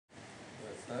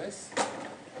Nice.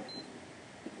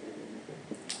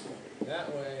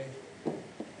 That way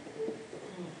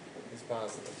is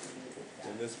positive.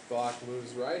 When this block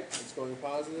moves right, it's going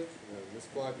positive. And when this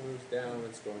block moves down,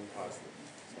 it's going positive.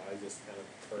 So I just kind of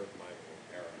curve my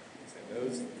arrow and say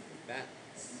that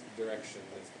direction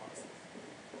is positive.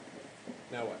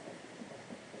 Now what?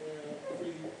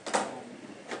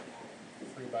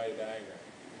 Free body diagram.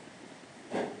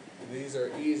 These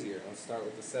are easier. Let's start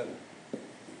with the 7.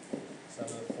 Sum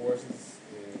of the forces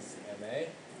is MA.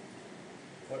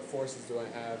 What forces do I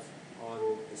have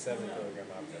on the 7 kilogram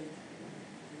object?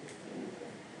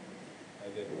 I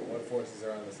did. What forces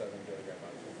are on the 7 kilogram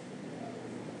object?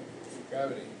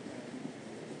 Gravity.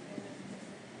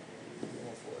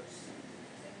 Normal force.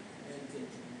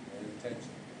 And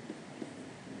tension.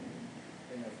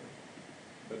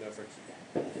 But no friction.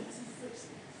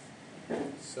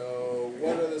 So,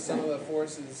 what are the sum of the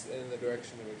forces in the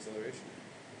direction of acceleration?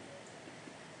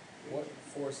 What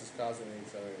force is causing the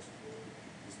acceleration?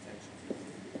 Is tension.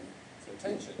 So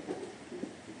tension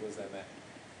equals ma.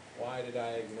 Why did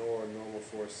I ignore normal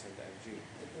force and mg?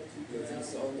 Because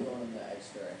it's only going in the x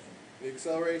direction. The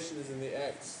acceleration is in the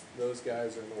x. Those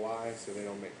guys are in the y, so they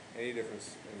don't make any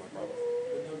difference in my problem.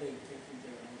 But don't they take each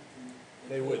other out?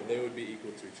 They would. They would be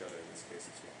equal to each other in this case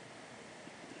as well.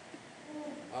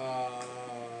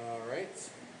 Right.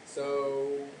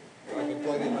 So I can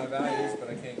plug in my values, but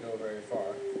I can't go very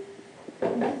far.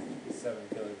 7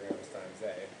 kilograms times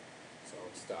A. So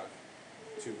I'm stuck.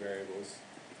 2 variables.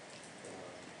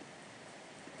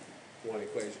 One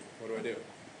equation. What do I do?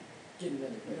 Get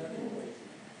another equation.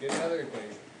 Get another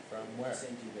equation. From where?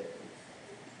 Same 2 variables.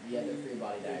 The other free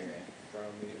body diagram. From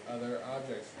the other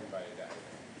object's free body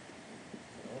diagram.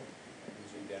 So,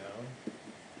 energy down.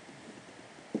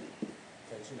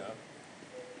 Tension up.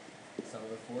 Sum of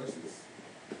the forces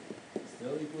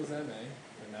still equals ma,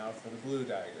 but now for the blue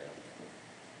diagram.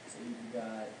 So you've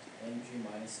got mg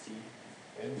minus t.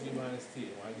 Mg minus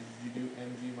t. Why did you do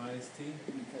mg minus t?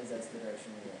 Because that's the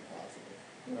direction we're going positive.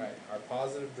 Right. Our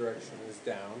positive direction is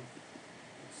down,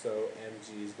 so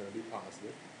mg is going to be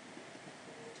positive.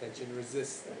 Tension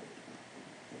resists that.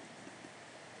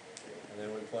 And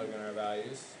then we plug in our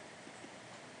values.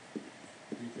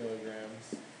 3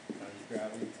 kilograms times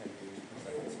gravity, 10 meters per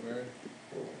second squared,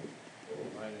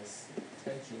 minus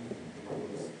tension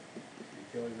equals 3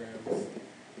 kilograms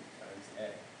times A.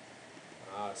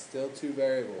 Still 2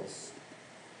 variables.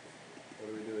 What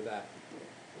do we do with that?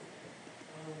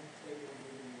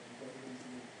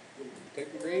 Take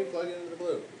the green, plug it into the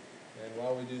blue. And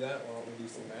while we do that, why don't we do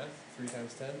some math? 3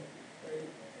 times 10?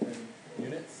 10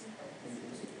 units.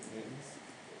 Newtons.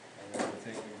 And then we'll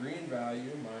take the green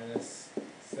value minus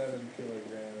 7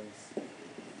 kilograms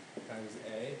times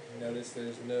A. Notice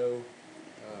there's no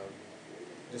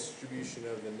distribution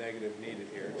of the negative needed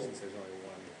here since there's only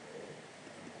one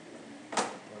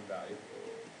value.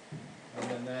 And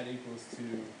then that equals to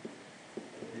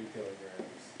 3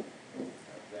 kilograms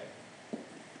times A.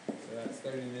 So that's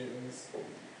 30 newtons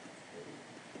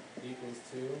equals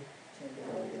to 10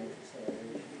 kilograms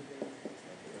acceleration. 10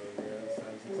 kilograms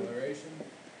times acceleration.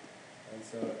 And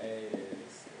so A